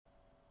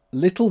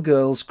Little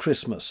Girl's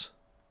Christmas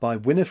by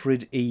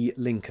Winifred E.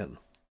 Lincoln.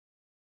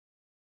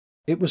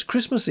 It was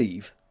Christmas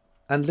Eve,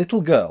 and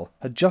Little Girl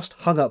had just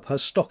hung up her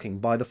stocking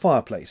by the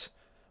fireplace,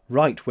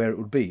 right where it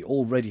would be,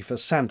 all ready for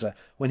Santa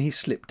when he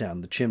slipped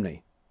down the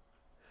chimney.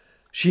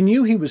 She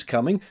knew he was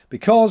coming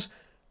because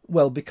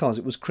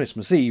it was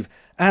Christmas Eve,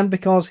 and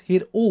because he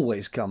had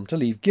always come to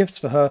leave gifts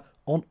for her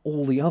on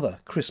all the other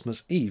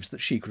Christmas Eves that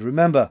she could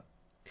remember,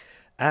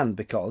 and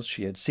because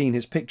she had seen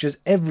his pictures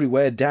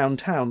everywhere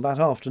downtown that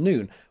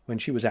afternoon when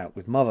she was out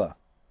with Mother.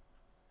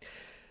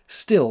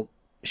 Still,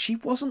 she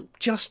wasn't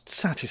just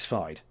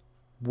satisfied.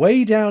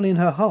 Way down in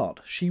her heart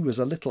she was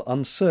a little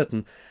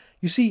uncertain.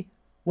 You see,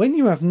 when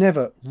you have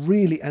never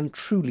really and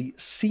truly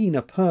seen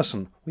a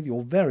person with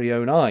your very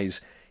own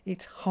eyes,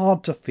 it's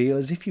hard to feel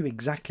as if you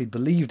exactly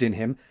believed in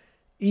him,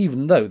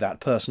 even though that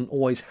person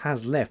always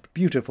has left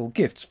beautiful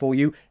gifts for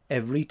you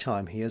every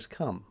time he has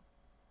come.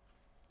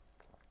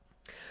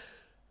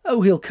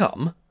 "Oh, he'll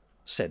come,"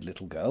 said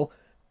Little Girl.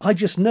 "I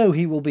just know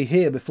he will be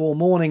here before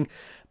morning,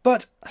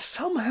 but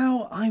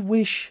somehow I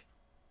wish—"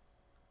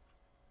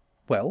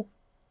 "Well,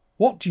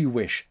 what do you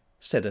wish?"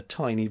 said a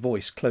tiny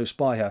voice close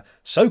by her,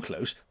 so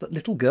close that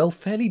Little Girl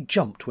fairly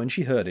jumped when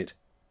she heard it.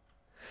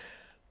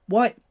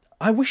 "Why,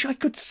 I wish I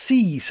could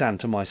see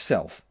Santa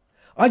myself.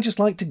 I'd just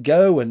like to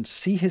go and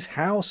see his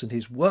house and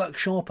his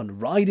workshop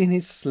and ride in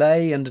his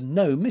sleigh and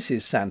know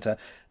Mrs. Santa.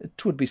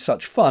 'Twould be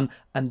such fun,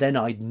 and then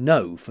I'd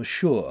know for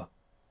sure."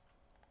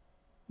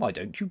 "Why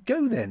don't you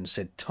go then?"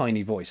 said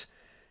Tiny Voice.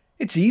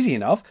 "It's easy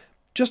enough.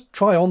 Just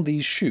try on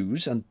these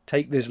shoes and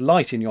take this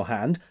light in your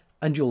hand,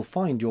 and you'll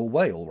find your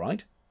way all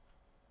right."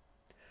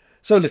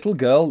 So Little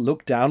Girl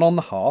looked down on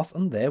the hearth,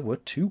 and there were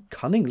two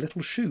cunning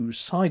little shoes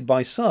side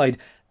by side,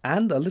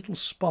 and a little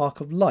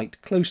spark of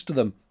light close to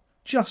them,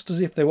 just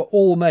as if they were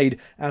all made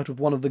out of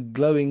one of the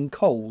glowing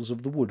coals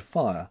of the wood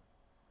fire.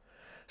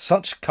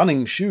 Such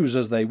cunning shoes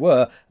as they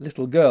were,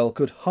 Little Girl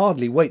could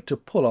hardly wait to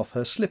pull off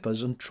her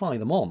slippers and try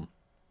them on.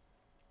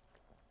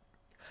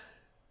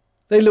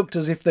 They looked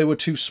as if they were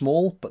too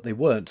small, but they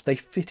weren't. They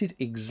fitted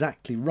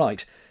exactly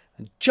right,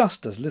 and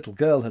just as Little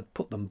Girl had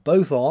put them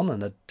both on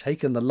and had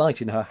taken the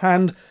light in her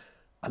hand,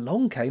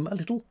 along came a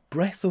little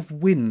breath of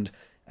wind,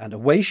 and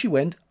away she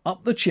went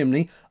up the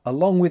chimney,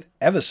 along with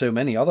ever so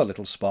many other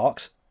little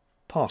sparks,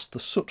 past the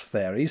soot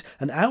fairies,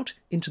 and out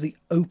into the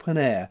open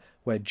air,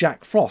 where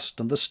Jack Frost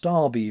and the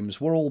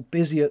starbeams were all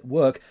busy at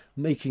work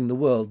making the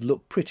world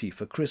look pretty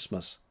for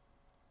Christmas.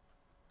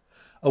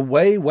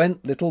 Away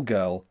went Little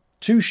Girl,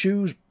 two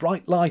shoes,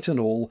 bright light and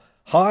all,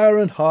 higher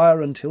and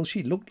higher until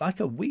she looked like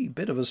a wee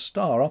bit of a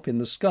star up in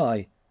the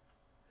sky.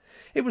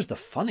 It was the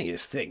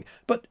funniest thing,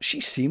 but she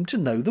seemed to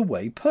know the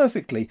way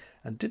perfectly,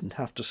 and didn't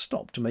have to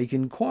stop to make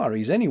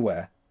inquiries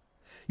anywhere.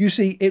 You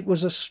see, it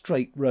was a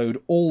straight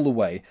road all the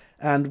way,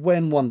 and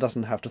when one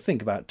doesn't have to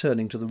think about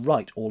turning to the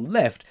right or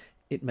left,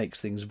 it makes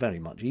things very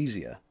much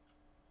easier.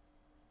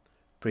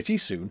 Pretty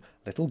soon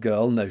Little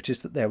Girl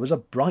noticed that there was a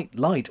bright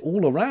light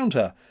all around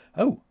her.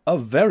 Oh, a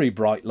very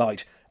bright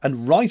light,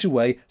 and right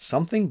away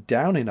something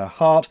down in her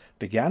heart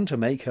began to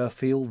make her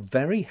feel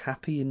very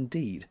happy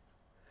indeed.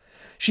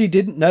 She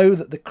didn't know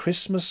that the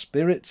Christmas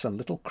spirits and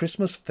little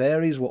Christmas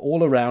fairies were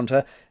all around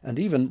her, and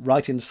even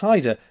right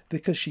inside her,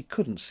 because she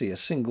couldn't see a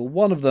single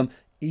one of them,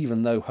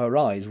 even though her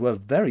eyes were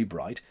very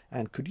bright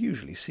and could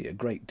usually see a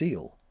great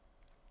deal.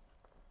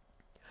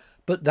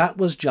 But that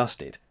was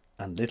just it,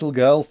 and Little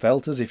Girl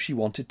felt as if she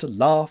wanted to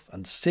laugh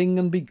and sing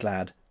and be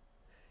glad.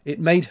 It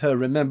made her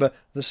remember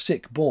the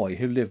sick boy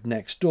who lived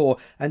next door,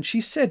 and she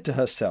said to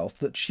herself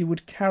that she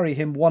would carry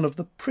him one of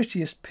the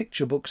prettiest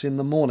picture books in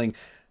the morning,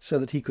 so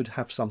that he could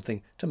have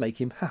something to make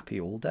him happy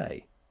all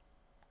day.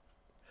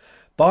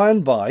 By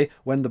and by,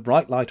 when the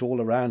bright light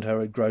all around her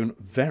had grown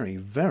very,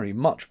 very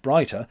much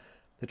brighter,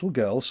 Little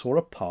Girl saw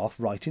a path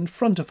right in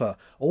front of her,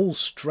 all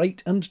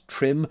straight and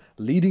trim,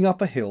 leading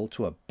up a hill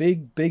to a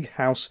big, big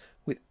house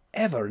with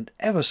ever and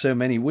ever so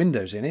many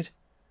windows in it.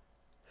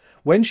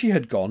 When she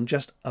had gone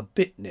just a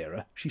bit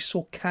nearer, she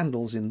saw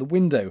candles in the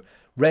window,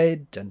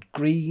 red and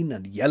green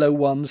and yellow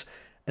ones,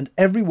 and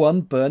every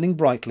one burning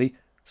brightly,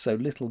 so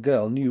Little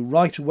Girl knew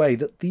right away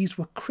that these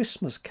were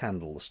Christmas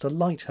candles to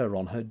light her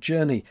on her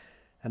journey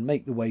and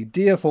make the way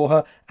dear for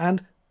her,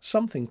 and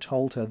something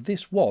told her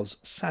this was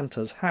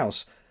Santa's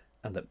house,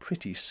 and that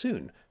pretty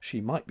soon she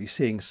might be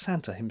seeing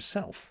Santa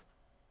himself.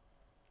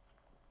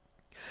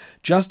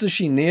 Just as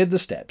she neared the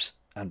steps,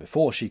 and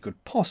before she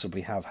could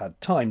possibly have had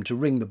time to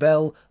ring the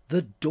bell,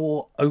 the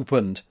door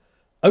opened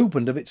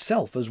of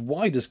itself as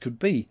wide as could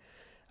be,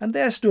 and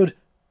there stood,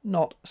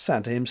 not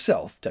Santa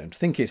himself, don't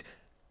think it,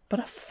 but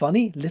a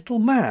funny little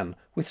man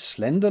with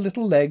slender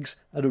little legs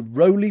and a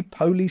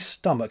roly-poly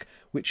stomach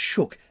which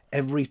shook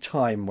every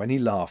time when he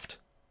laughed.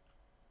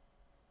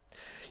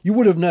 You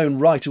would have known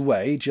right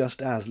away,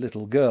 just as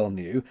Little Girl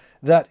knew,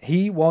 that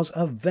he was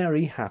a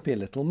very happy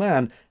little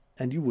man,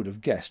 and you would have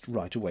guessed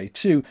right away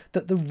too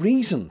that the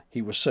reason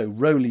he was so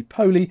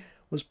roly-poly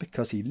was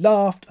because he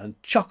laughed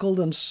and chuckled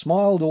and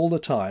smiled all the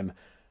time,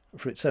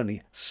 for it's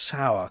only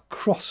sour,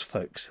 cross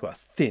folks who are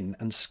thin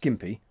and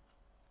skimpy.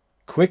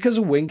 quick as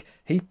a wink,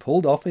 he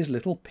pulled off his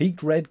little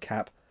peaked red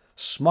cap,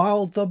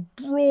 smiled the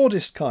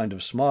broadest kind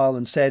of smile,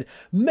 and said,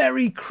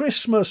 "Merry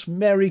Christmas,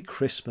 Merry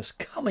Christmas,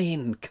 come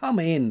in, come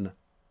in."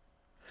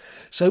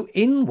 So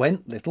in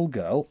went Little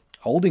Girl,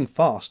 holding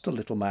fast to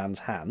Little Man's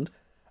hand,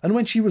 and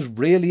when she was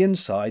really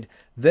inside,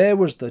 there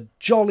was the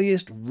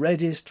jolliest,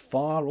 reddest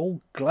fire,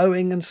 all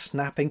glowing and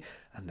snapping,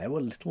 and there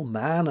were Little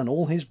Man and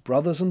all his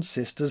brothers and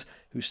sisters,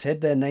 who said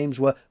their names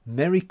were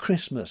Merry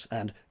Christmas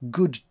and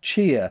Good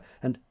Cheer,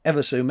 and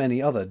ever so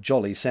many other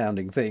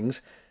jolly-sounding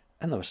things,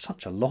 and there was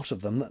such a lot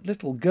of them that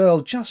Little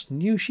Girl just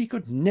knew she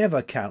could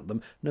never count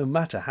them, no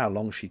matter how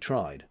long she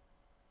tried.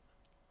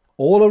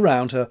 All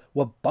around her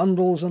were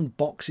bundles and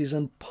boxes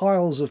and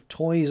piles of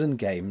toys and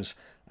games,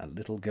 and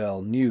Little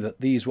Girl knew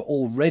that these were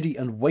all ready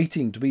and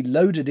waiting to be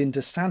loaded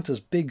into Santa's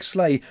big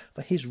sleigh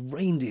for his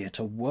reindeer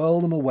to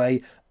whirl them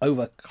away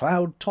over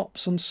cloud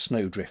tops and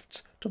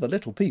snowdrifts to the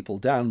little people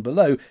down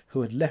below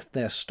who had left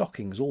their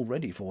stockings all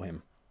ready for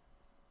him.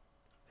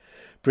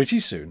 Pretty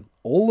soon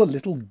all the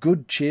little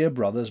Good Cheer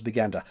brothers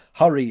began to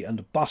hurry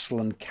and bustle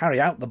and carry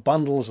out the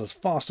bundles as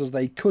fast as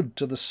they could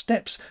to the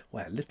steps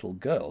where Little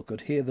Girl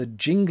could hear the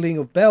jingling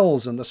of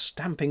bells and the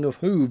stamping of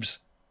hooves.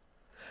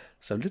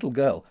 So Little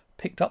Girl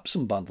picked up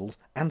some bundles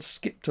and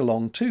skipped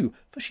along too,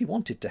 for she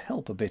wanted to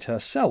help a bit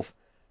herself.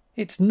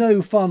 It's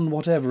no fun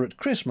whatever at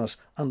Christmas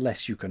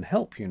unless you can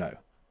help, you know.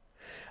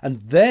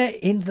 And there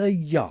in the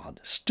yard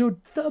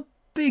stood the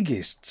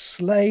biggest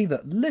sleigh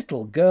that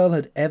Little Girl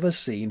had ever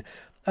seen,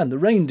 and the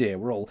reindeer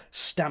were all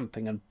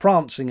stamping and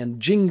prancing and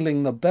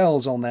jingling the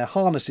bells on their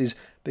harnesses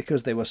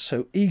because they were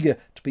so eager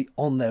to be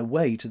on their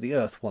way to the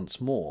earth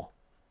once more.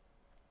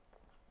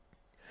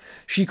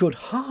 She could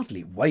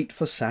hardly wait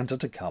for Santa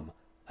to come,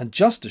 and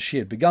just as she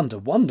had begun to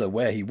wonder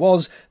where he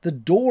was, the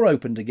door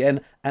opened again,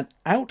 and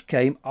out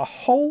came a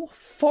whole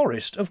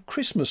forest of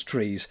Christmas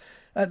trees.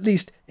 At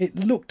least it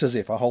looked as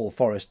if a whole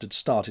forest had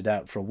started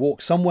out for a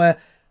walk somewhere,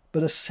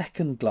 but a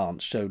second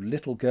glance showed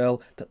Little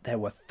Girl that there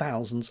were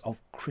thousands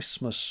of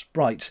Christmas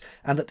sprites,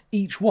 and that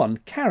each one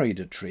carried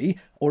a tree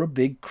or a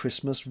big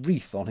Christmas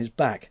wreath on his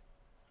back.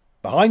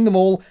 Behind them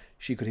all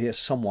she could hear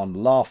someone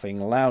laughing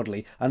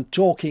loudly and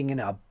talking in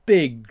a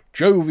big,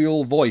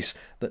 jovial voice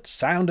that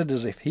sounded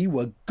as if he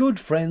were good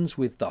friends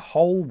with the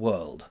whole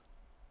world.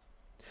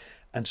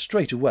 And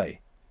straight away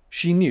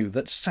she knew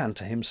that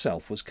Santa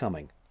himself was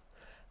coming.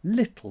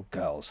 Little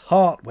Girl's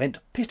heart went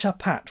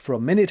pit-a-pat for a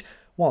minute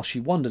while she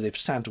wondered if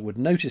Santa would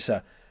notice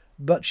her,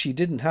 but she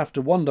didn't have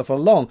to wonder for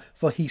long,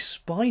 for he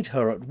spied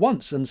her at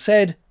once and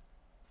said,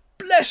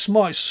 "Bless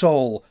my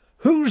soul!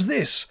 Who's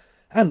this?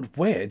 And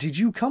where did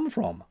you come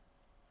from?"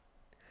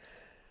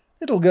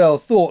 Little Girl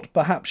thought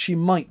perhaps she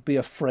might be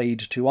afraid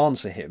to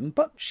answer him,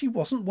 but she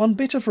wasn't one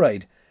bit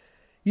afraid.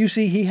 You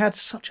see, he had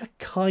such a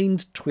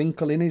kind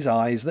twinkle in his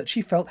eyes that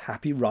she felt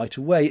happy right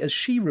away as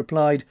she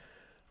replied,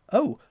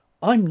 "Oh,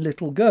 I'm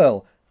Little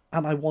Girl,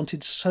 and I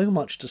wanted so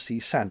much to see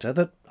Santa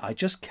that I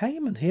just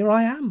came, and here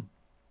I am."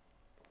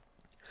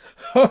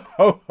 "Ho,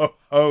 ho, ho,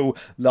 ho!"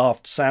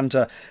 laughed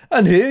Santa.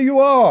 "And here you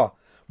are!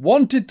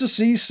 Wanted to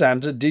see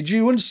Santa, did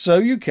you, and so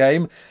you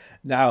came?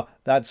 Now,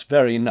 that's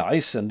very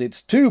nice, and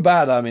it's too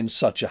bad I'm in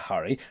such a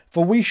hurry,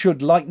 for we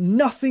should like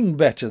nothing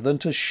better than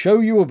to show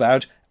you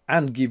about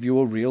and give you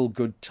a real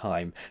good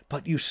time.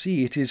 But you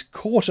see, it is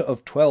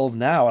 12:15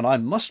 now, and I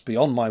must be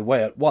on my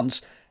way at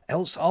once,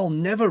 else I'll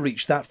never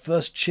reach that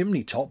first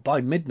chimney top by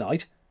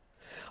midnight.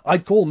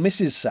 I'd call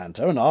Mrs.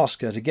 Santa and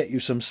ask her to get you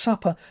some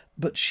supper,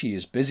 but she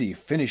is busy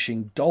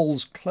finishing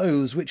Doll's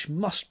clothes, which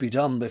must be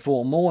done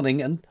before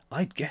morning, and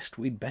I'd guessed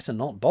we'd better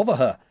not bother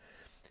her.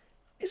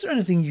 Is there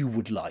anything you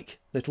would like,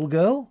 Little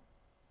Girl?"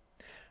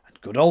 And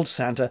good old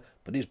Santa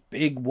put his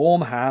big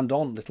warm hand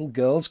on Little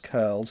Girl's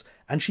curls,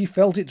 and she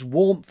felt its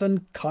warmth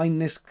and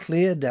kindness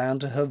clear down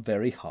to her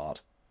very heart.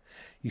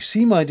 You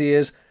see, my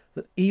dears,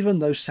 that even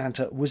though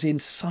Santa was in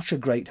such a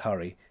great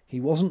hurry,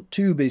 he wasn't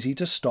too busy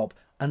to stop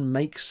and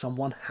make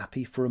someone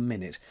happy for a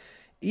minute,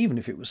 even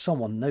if it was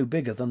someone no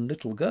bigger than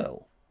Little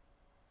Girl.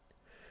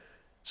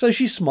 So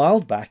she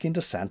smiled back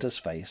into Santa's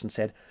face and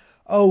said,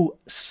 "Oh,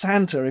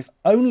 Santa, if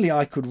only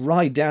I could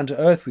ride down to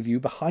earth with you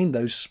behind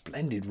those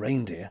splendid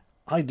reindeer.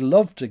 I'd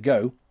love to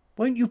go.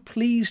 Won't you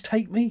please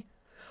take me?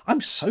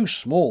 I'm so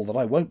small that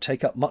I won't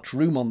take up much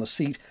room on the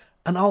seat,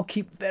 and I'll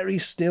keep very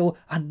still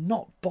and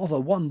not bother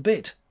one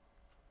bit."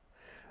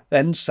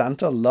 Then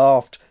Santa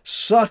laughed,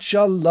 such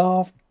a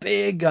laugh,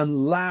 big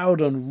and loud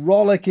and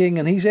rollicking,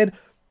 and he said,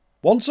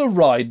 "Wants a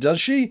ride,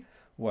 does she?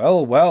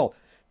 Well, well,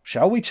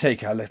 shall we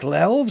take her, little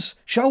elves?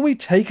 Shall we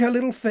take her,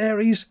 little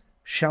fairies?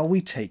 Shall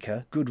we take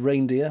her, good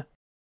reindeer?"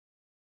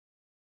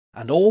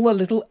 And all the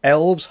little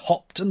elves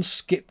hopped and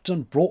skipped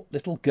and brought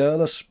Little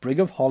Girl a sprig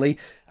of holly,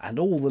 and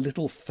all the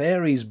little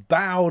fairies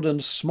bowed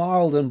and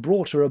smiled and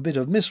brought her a bit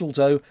of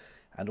mistletoe,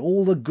 and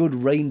all the good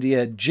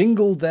reindeer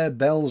jingled their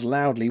bells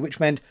loudly, which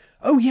meant,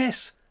 "Oh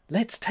yes,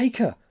 let's take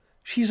her.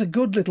 She's a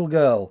good little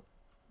girl.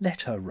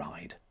 Let her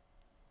ride."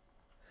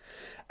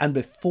 And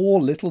before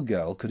Little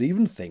Girl could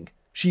even think,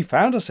 she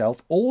found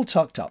herself all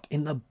tucked up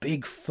in the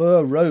big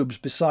fur robes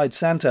beside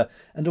Santa,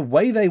 and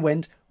away they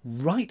went,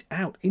 right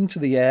out into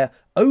the air,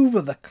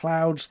 over the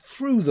clouds,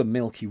 through the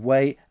Milky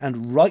Way,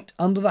 and right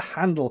under the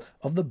handle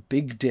of the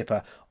Big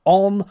Dipper,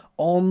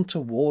 on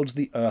towards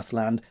the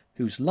Earthland,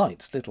 whose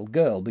lights Little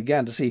Girl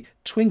began to see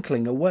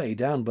twinkling away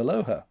down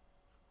below her.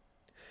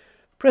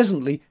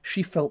 Presently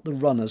she felt the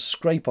runners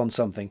scrape on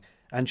something,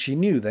 and she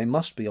knew they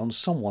must be on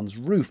someone's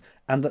roof,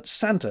 and that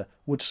Santa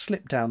would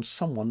slip down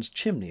someone's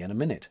chimney in a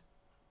minute.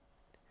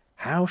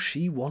 How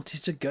she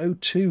wanted to go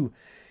too!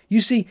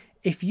 You see,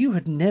 if you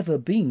had never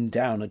been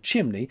down a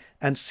chimney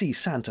and see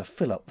Santa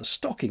fill up the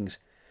stockings,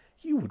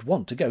 you would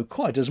want to go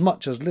quite as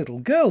much as Little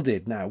Girl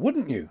did now,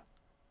 wouldn't you?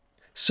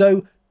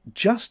 So,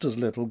 just as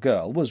Little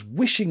Girl was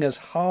wishing as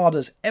hard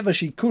as ever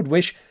she could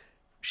wish,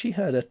 she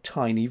heard a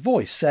tiny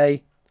voice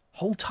say,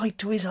 "Hold tight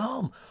to his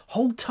arm!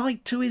 Hold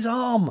tight to his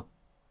arm!"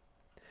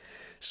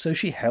 So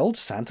she held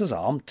Santa's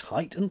arm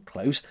tight and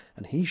close,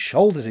 and he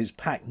shouldered his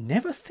pack,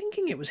 never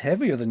thinking it was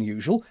heavier than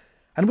usual,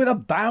 and with a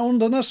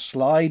bound and a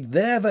slide,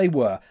 there they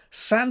were,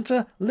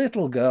 Santa,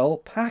 Little Girl,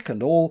 pack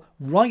and all,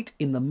 right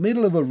in the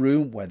middle of a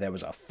room where there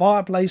was a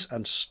fireplace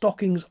and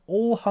stockings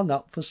all hung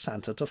up for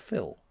Santa to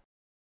fill.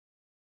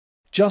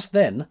 Just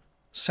then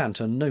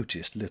Santa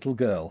noticed Little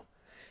Girl.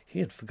 He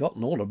had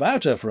forgotten all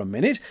about her for a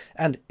minute,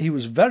 and he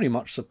was very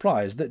much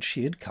surprised that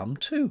she had come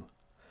too.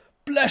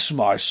 "Bless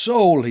my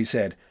soul," he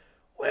said,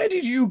 "where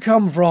did you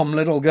come from,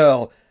 Little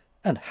Girl?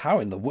 And how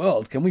in the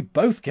world can we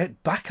both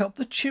get back up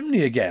the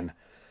chimney again?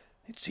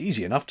 It's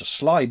easy enough to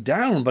slide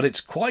down, but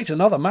it's quite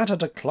another matter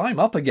to climb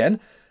up again."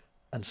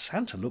 And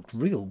Santa looked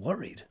real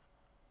worried.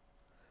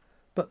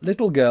 But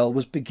Little Girl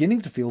was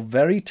beginning to feel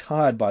very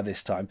tired by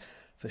this time,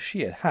 for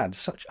she had had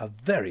such a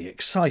very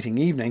exciting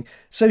evening,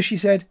 so she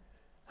said,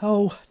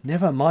 "Oh,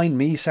 never mind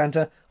me,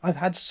 Santa. I've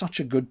had such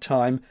a good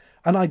time,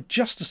 and I'd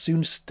just as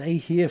soon stay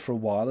here for a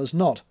while as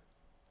not.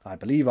 I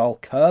believe I'll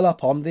curl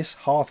up on this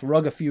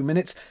hearth-rug a few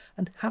minutes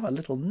and have a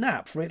little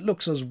nap, for it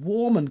looks as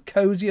warm and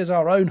cosy as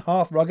our own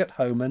hearth-rug at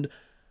home, and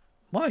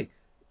why,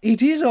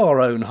 it is our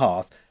own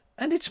hearth,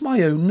 and it's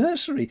my own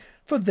nursery,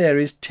 for there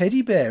is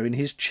Teddy Bear in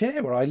his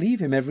chair where I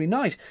leave him every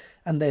night,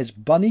 and there's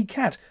Bunny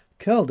Cat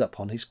curled up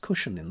on his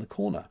cushion in the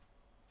corner."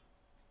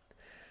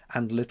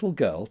 And Little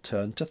Girl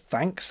turned to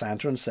thank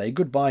Santa and say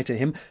good-bye to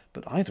him,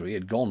 but either he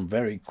had gone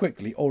very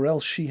quickly, or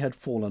else she had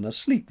fallen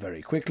asleep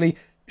very quickly.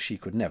 She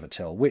could never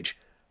tell which,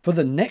 for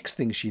the next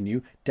thing she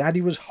knew, Daddy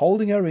was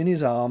holding her in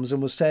his arms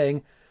and was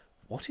saying,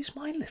 "What is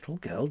my Little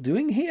Girl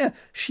doing here?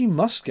 She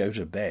must go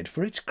to bed,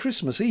 for it's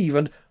Christmas Eve,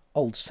 and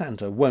old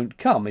Santa won't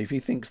come if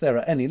he thinks there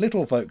are any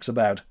little folks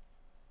about."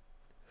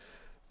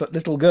 But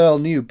Little Girl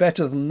knew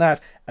better than that,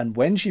 and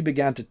when she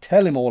began to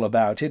tell him all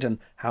about it, and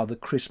how the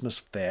Christmas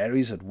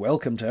fairies had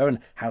welcomed her, and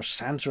how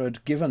Santa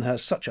had given her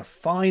such a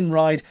fine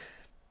ride,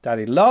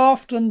 Daddy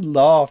laughed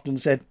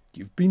and said,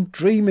 "You've been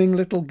dreaming,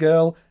 Little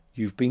Girl,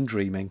 you've been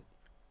dreaming."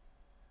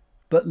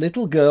 But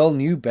Little Girl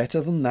knew better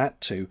than that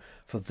too,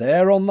 for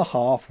there on the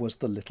hearth was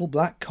the little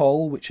black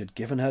coal which had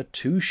given her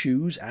 2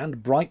 shoes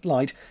and bright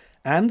light,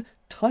 and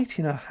tight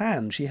in her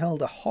hand she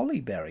held a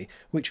holly berry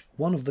which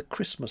one of the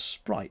Christmas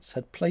sprites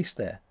had placed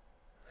there.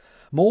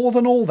 More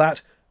than all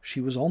that,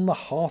 she was on the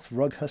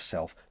hearth-rug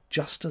herself,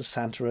 just as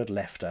Santa had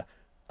left her,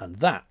 and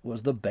that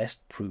was the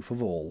best proof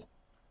of all.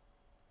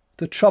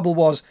 The trouble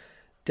was,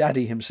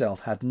 Daddy himself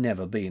had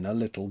never been a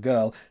little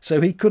girl,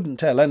 so he couldn't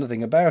tell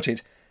anything about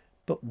it,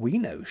 but we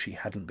know she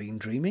hadn't been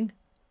dreaming,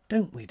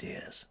 don't we,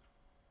 dears?